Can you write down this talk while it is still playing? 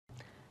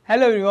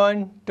Hello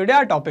everyone, today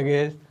our topic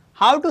is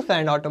how to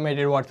send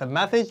automated WhatsApp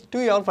message to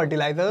your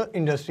fertilizer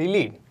industry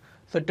lead.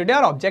 So today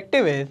our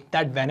objective is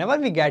that whenever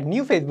we get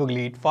new Facebook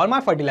lead for my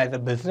fertilizer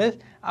business,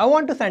 I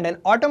want to send an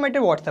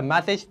automated WhatsApp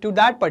message to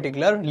that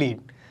particular lead.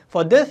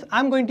 For this,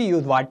 I'm going to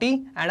use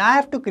Vati and I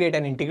have to create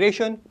an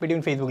integration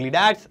between Facebook lead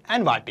ads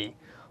and Vati.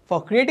 For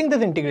creating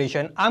this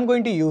integration, I'm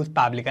going to use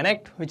Pabbly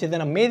Connect, which is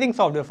an amazing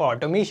software for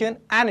automation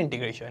and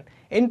integration.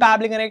 In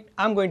Pabbly Connect,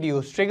 I'm going to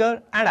use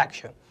trigger and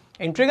action.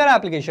 In trigger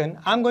application,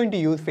 I'm going to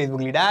use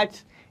Facebook lead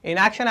ads. In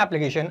action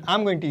application,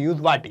 I'm going to use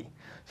Vati.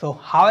 So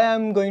how I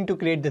am going to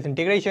create this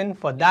integration?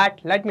 For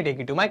that, let me take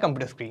you to my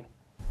computer screen.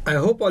 I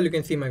hope all you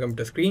can see my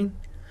computer screen.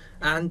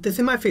 And this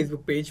is my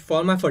Facebook page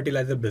for my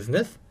fertilizer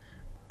business.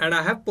 And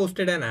I have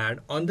posted an ad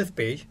on this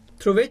page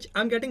through which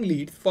I'm getting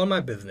leads for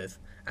my business.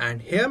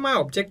 And here my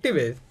objective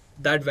is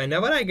that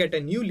whenever I get a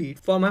new lead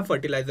for my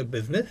fertilizer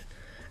business,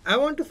 I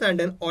want to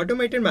send an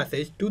automated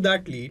message to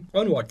that lead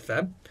on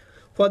WhatsApp.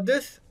 For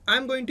this,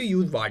 I'm going to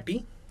use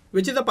Vati,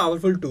 which is a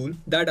powerful tool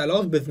that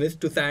allows business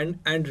to send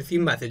and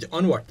receive message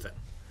on WhatsApp.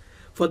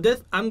 For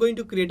this, I'm going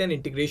to create an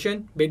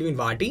integration between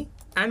Vati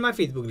and my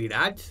Facebook lead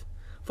ads.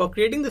 For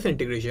creating this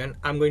integration,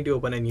 I'm going to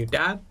open a new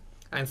tab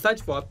and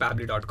search for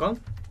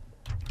pabbly.com.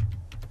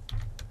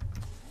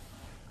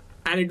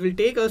 And it will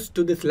take us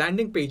to this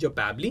landing page of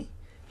Pabbly.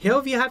 Here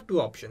we have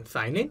two options,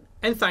 sign in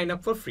and sign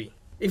up for free.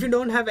 If you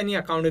don't have any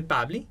account with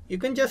Pabbly, you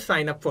can just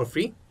sign up for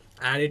free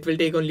and it will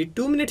take only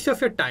 2 minutes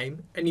of your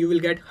time and you will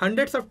get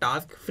hundreds of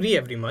tasks free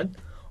every month.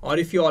 Or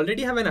if you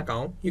already have an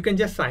account, you can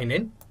just sign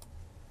in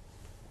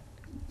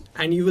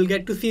and you will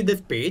get to see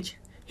this page.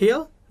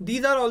 Here,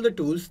 these are all the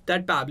tools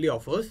that Pabbly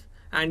offers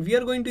and we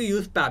are going to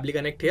use Pabbly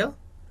Connect here.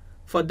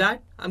 For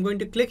that, I'm going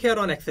to click here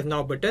on Access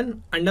Now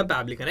button under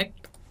Pabbly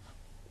Connect.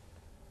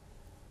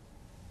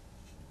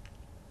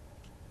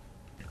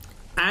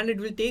 And it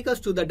will take us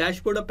to the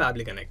dashboard of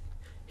Pabbly Connect.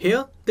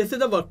 Here, this is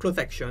the workflow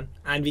section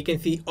and we can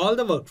see all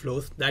the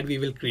workflows that we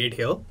will create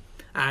here.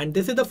 And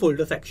this is the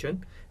folder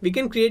section. We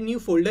can create new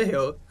folder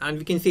here and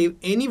we can save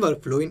any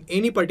workflow in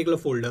any particular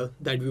folder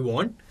that we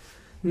want.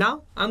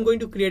 Now, I'm going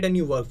to create a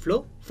new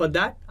workflow. For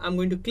that, I'm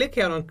going to click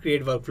here on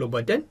Create Workflow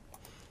button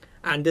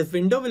and this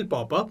window will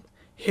pop up.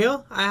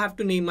 Here, I have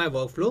to name my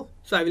workflow.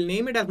 So I will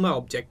name it as my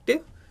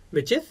objective,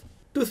 which is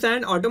to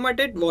send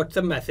automated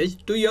WhatsApp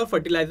message to your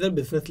fertilizer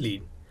business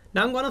lead.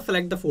 Now I'm going to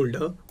select the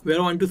folder where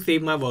I want to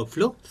save my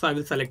workflow. So I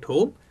will select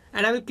Home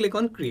and I will click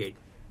on Create.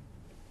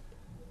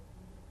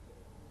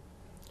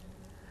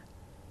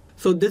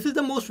 So this is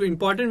the most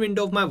important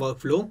window of my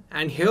workflow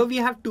and here we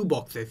have two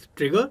boxes,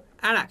 Trigger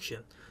and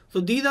Action. So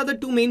these are the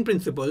two main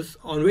principles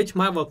on which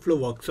my workflow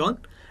works on.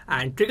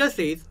 And Trigger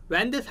says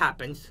when this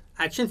happens,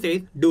 Action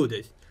says do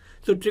this.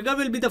 So Trigger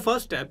will be the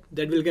first step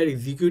that will get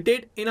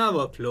executed in our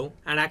workflow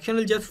and Action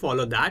will just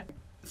follow that.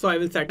 So I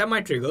will set up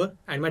my trigger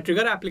and my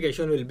trigger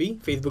application will be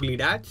Facebook lead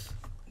ads.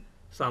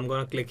 So I'm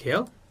going to click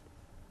here.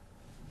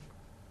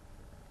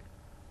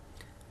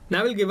 Now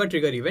I will give a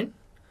trigger event.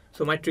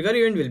 So my trigger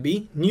event will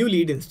be new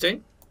lead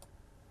instant.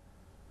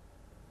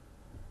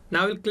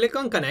 Now I will click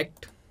on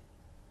connect.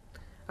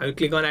 I will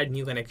click on add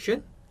new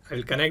connection. I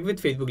will connect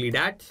with Facebook lead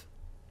ads.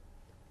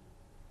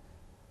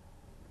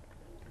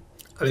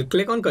 I will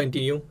click on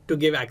continue to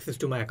give access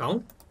to my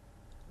account.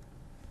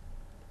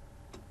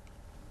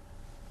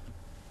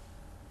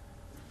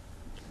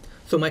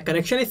 So my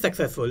connection is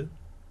successful.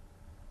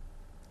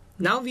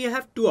 Now we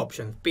have two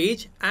options,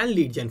 page and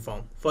lead gen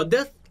form. For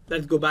this,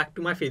 let's go back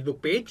to my Facebook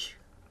page.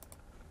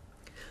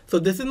 So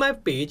this is my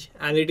page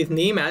and it is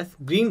named as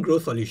Green Grow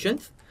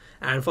Solutions.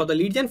 And for the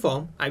lead gen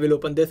form, I will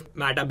open this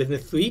Meta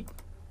Business Suite.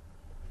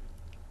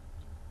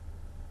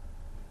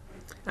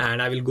 And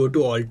I will go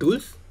to all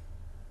tools.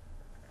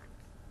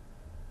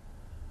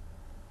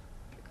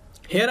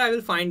 Here I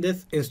will find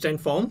this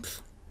instant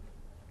forms.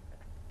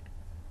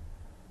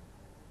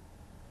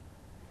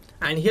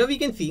 And here we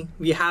can see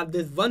we have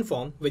this one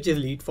form, which is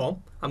lead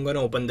form. I'm going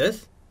to open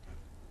this.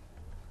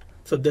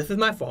 So this is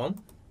my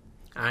form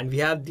and we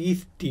have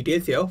these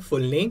details here, full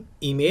name,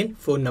 email,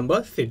 phone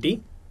number,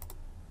 city.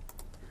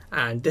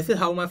 And this is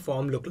how my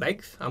form looks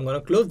like. I'm going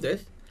to close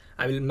this.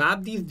 I will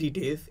map these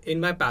details in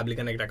my Pabbly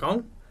Connect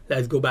account.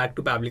 Let's go back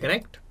to Pabbly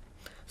Connect.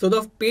 So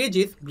the page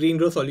is Green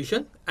Grow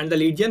Solution and the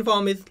lead gen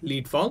form is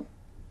lead form.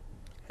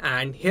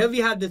 And here we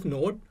have this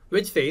note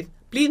which says,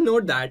 please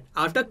note that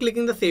after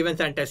clicking the Save and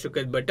Send Test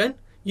Request button,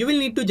 you will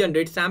need to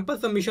generate sample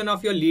submission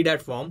of your lead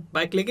ad form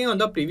by clicking on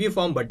the Preview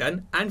Form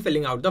button and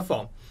filling out the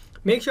form.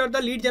 Make sure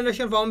the lead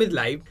generation form is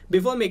live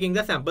before making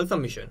the sample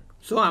submission.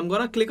 So I'm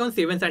going to click on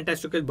Save and Send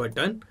Test Request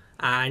button.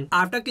 And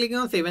after clicking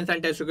on Save and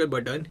Send Test Request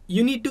button,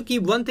 you need to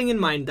keep one thing in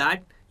mind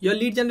that your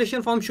lead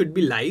generation form should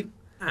be live.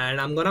 And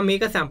I'm going to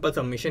make a sample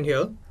submission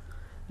here.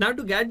 Now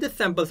to get this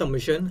sample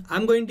submission,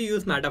 I'm going to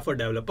use Meta for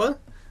Developer.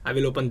 I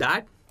will open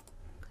that.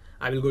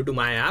 I will go to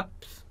my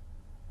apps.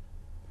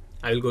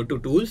 I will go to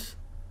tools.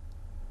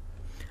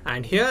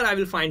 And here I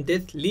will find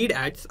this lead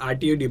ads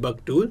RTO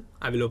debug tool.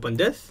 I will open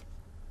this.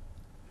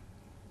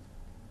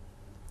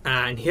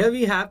 And here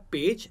we have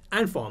page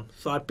and form.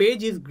 So our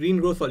page is Green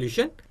Grow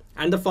Solution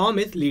and the form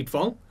is lead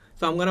form.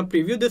 So I'm going to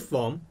preview this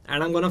form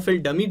and I'm going to fill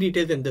dummy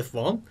details in this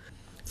form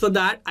so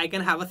that I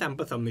can have a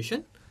sample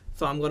submission.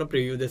 So I'm going to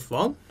preview this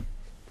form.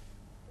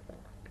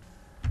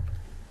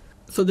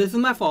 So this is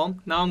my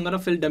form. Now I'm going to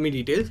fill dummy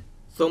details.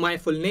 So my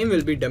full name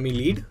will be dummy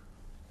lead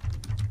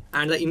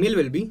and the email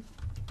will be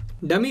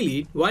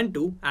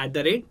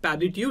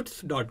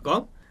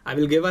dummylead12@pabblytunes.com. I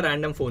will give a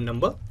random phone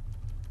number.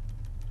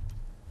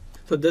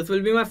 So this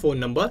will be my phone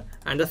number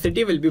and the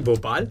city will be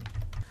Bhopal.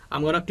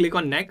 I'm going to click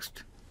on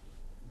next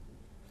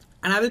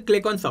and I will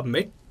click on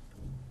submit.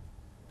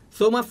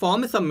 So my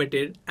form is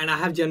submitted and I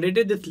have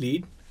generated this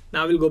lead.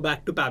 Now we'll go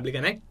back to Pabbly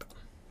Connect.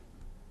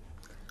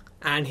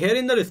 And here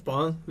in the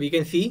response, we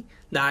can see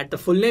that the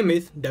full name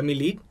is dummy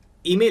lead,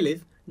 email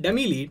is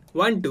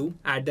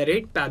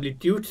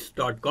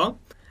dummylead12@pabblytunes.com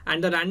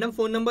and the random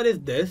phone number is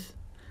this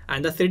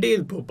and the city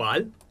is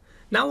Bhopal.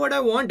 Now what I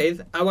want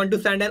is I want to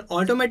send an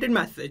automated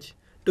message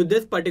to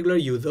this particular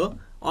user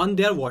on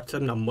their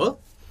WhatsApp number.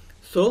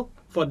 So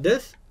for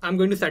this, I'm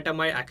going to set up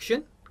my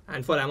action,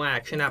 and for my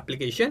action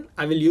application,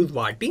 I will use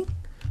Vati.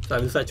 So I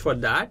will search for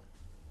that.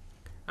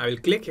 I will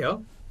click here.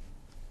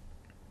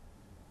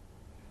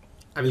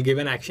 I will give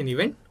an action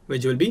event,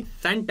 which will be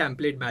send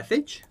template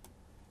message.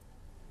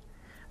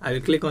 I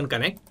will click on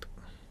connect.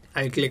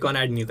 I will click on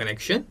add new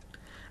connection.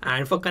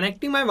 And for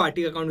connecting my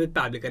Vati account with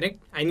Pabbly Connect,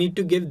 I need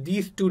to give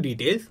these two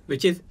details,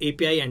 which is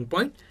API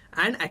endpoint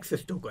and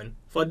access token.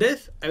 For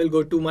this, I will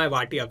go to my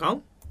Vati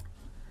account.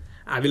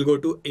 I will go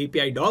to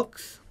API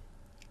docs.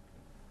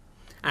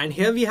 And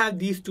here we have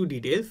these two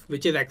details,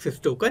 which is access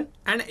token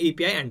and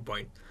API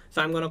endpoint.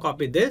 So I'm going to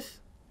copy this.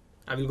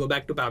 I will go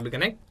back to Pabbly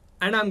Connect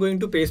and I'm going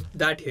to paste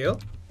that here.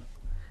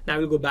 Now I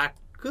will go back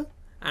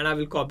and I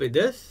will copy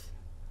this.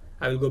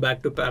 I will go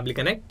back to Pabbly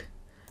Connect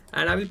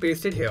and I will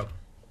paste it here.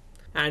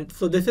 And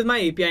so this is my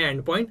API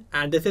endpoint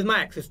and this is my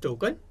access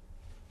token.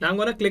 Now I'm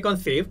going to click on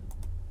save.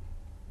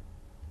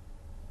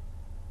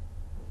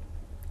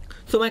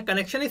 So my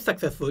connection is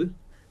successful.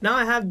 Now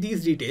I have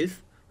these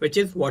details, which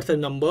is WhatsApp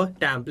number,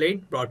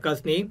 template,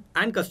 broadcast name,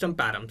 and custom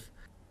params.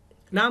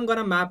 Now I'm going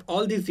to map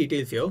all these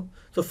details here.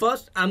 So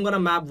first I'm going to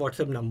map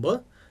WhatsApp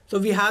number. So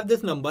we have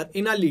this number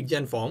in our lead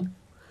gen form.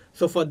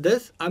 So for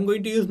this, I'm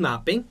going to use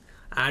mapping.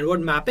 And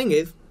what mapping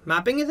is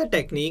a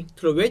technique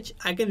through which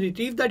I can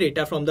retrieve the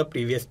data from the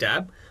previous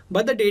tab,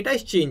 but the data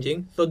is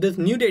changing. So this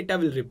new data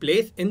will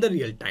replace in the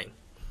real time.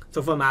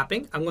 So for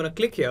mapping, I'm going to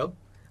click here.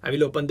 I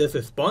will open this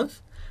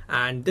response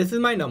and this is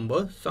my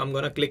number. So I'm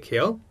going to click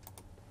here.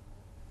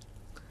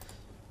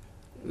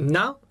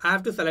 Now I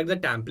have to select the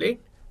template.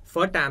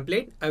 For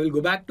template, I will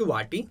go back to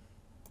Vati.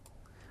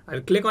 I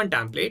will click on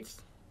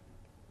templates.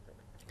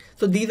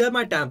 So these are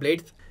my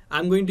templates.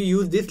 I'm going to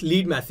use this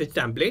lead message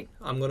template.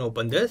 I'm going to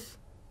open this.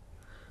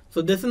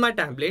 So this is my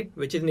template,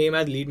 which is named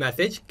as lead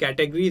message,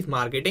 category is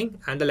marketing,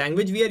 and the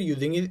language we are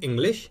using is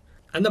English.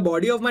 And the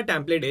body of my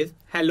template is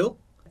hello,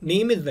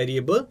 name is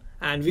variable,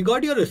 and we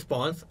got your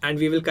response and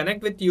we will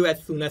connect with you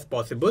as soon as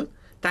possible.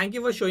 Thank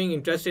you for showing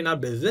interest in our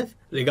business.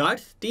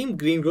 Regards, Team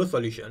Green Growth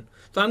Solution.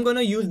 So I'm going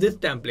to use this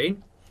template.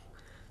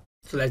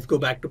 So let's go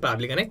back to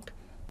Pabbly Connect.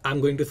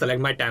 I'm going to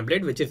select my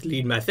template, which is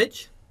lead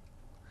message.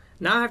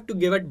 Now I have to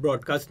give it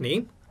broadcast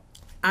name.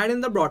 And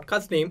in the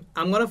broadcast name,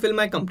 I'm going to fill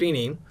my company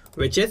name,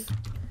 which is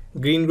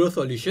Green Growth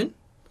Solution.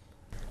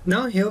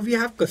 Now here we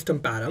have custom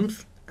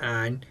params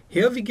and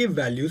here we give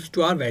values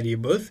to our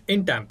variables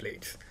in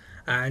templates.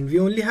 And we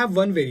only have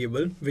one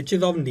variable, which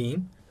is of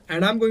name,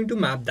 and I'm going to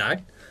map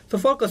that. So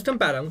for custom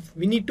params,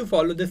 we need to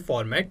follow this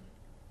format.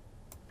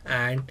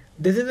 And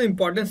this is an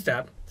important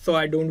step, so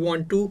I don't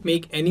want to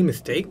make any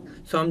mistake.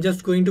 So I'm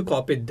just going to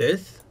copy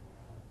this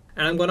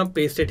and I'm going to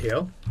paste it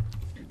here.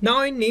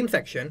 Now in name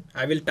section,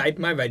 I will type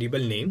my variable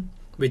name,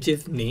 which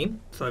is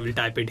name. So I will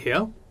type it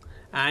here.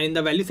 And in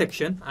the value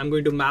section, I'm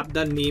going to map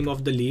the name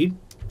of the lead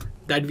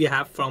that we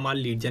have from our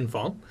lead gen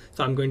form.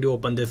 So I'm going to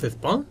open this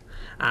response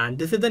and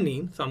this is the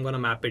name. So I'm going to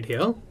map it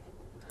here.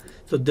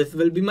 So this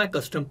will be my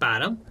custom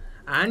param.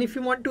 And if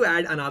you want to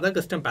add another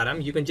custom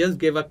param, you can just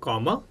give a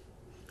comma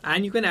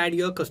and you can add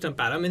your custom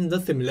param in the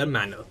similar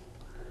manner.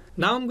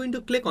 Now I'm going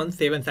to click on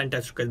save and send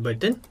test request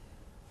button.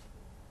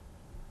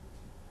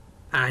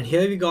 And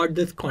here we got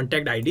this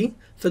contact ID.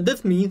 So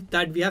this means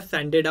that we have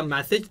sent a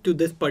message to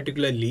this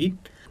particular lead.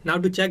 Now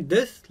to check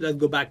this, let's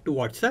go back to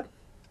WhatsApp.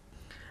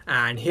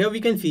 And here we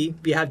can see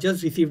we have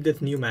just received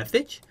this new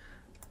message.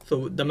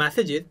 So the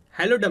message is,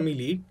 hello dummy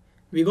lead.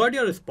 We got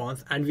your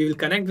response and we will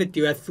connect with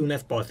you as soon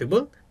as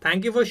possible.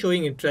 Thank you for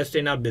showing interest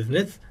in our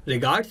business.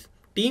 Regards,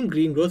 Team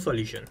Green Growth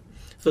Solution.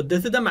 So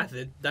this is the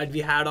message that we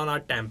had on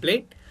our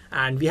template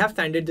and we have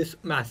sent this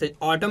message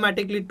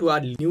automatically to our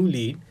new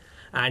lead.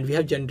 And we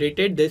have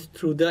generated this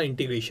through the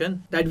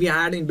integration that we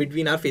had in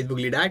between our Facebook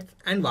lead ads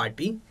and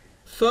Vati.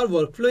 So our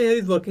workflow here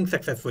is working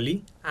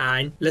successfully.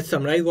 And let's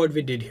summarize what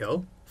we did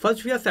here.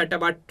 First, we have set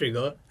up our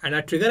trigger and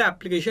our trigger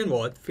application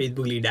was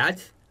Facebook lead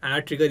ads and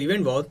our trigger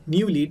event was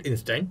new lead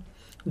instant.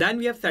 Then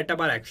we have set up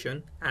our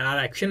action and our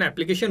action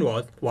application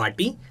was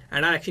Vati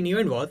and our action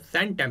event was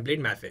send template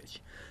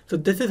message. So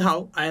this is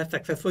how I have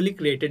successfully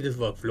created this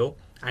workflow.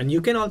 And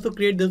you can also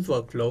create this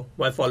workflow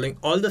by following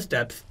all the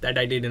steps that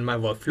I did in my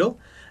workflow.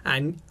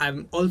 And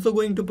I'm also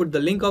going to put the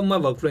link of my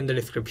workflow in the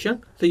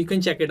description so you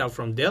can check it out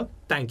from there.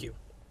 Thank you.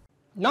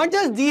 Not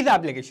just these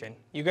applications,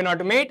 you can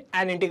automate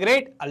and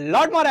integrate a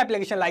lot more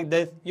applications like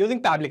this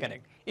using Pabbly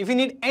Connect. If you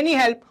need any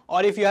help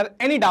or if you have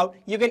any doubt,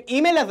 you can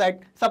email us at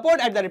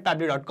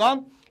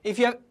support@pabbly.com. If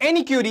you have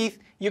any queries,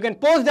 you can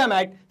post them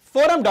at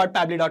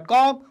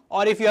forum.pabbly.com,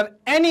 or if you have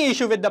any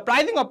issue with the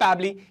pricing of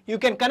Pabbly, you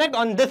can connect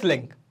on this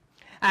link.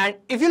 And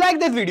if you like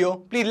this video,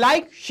 please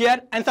like,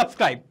 share and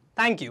subscribe.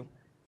 Thank you.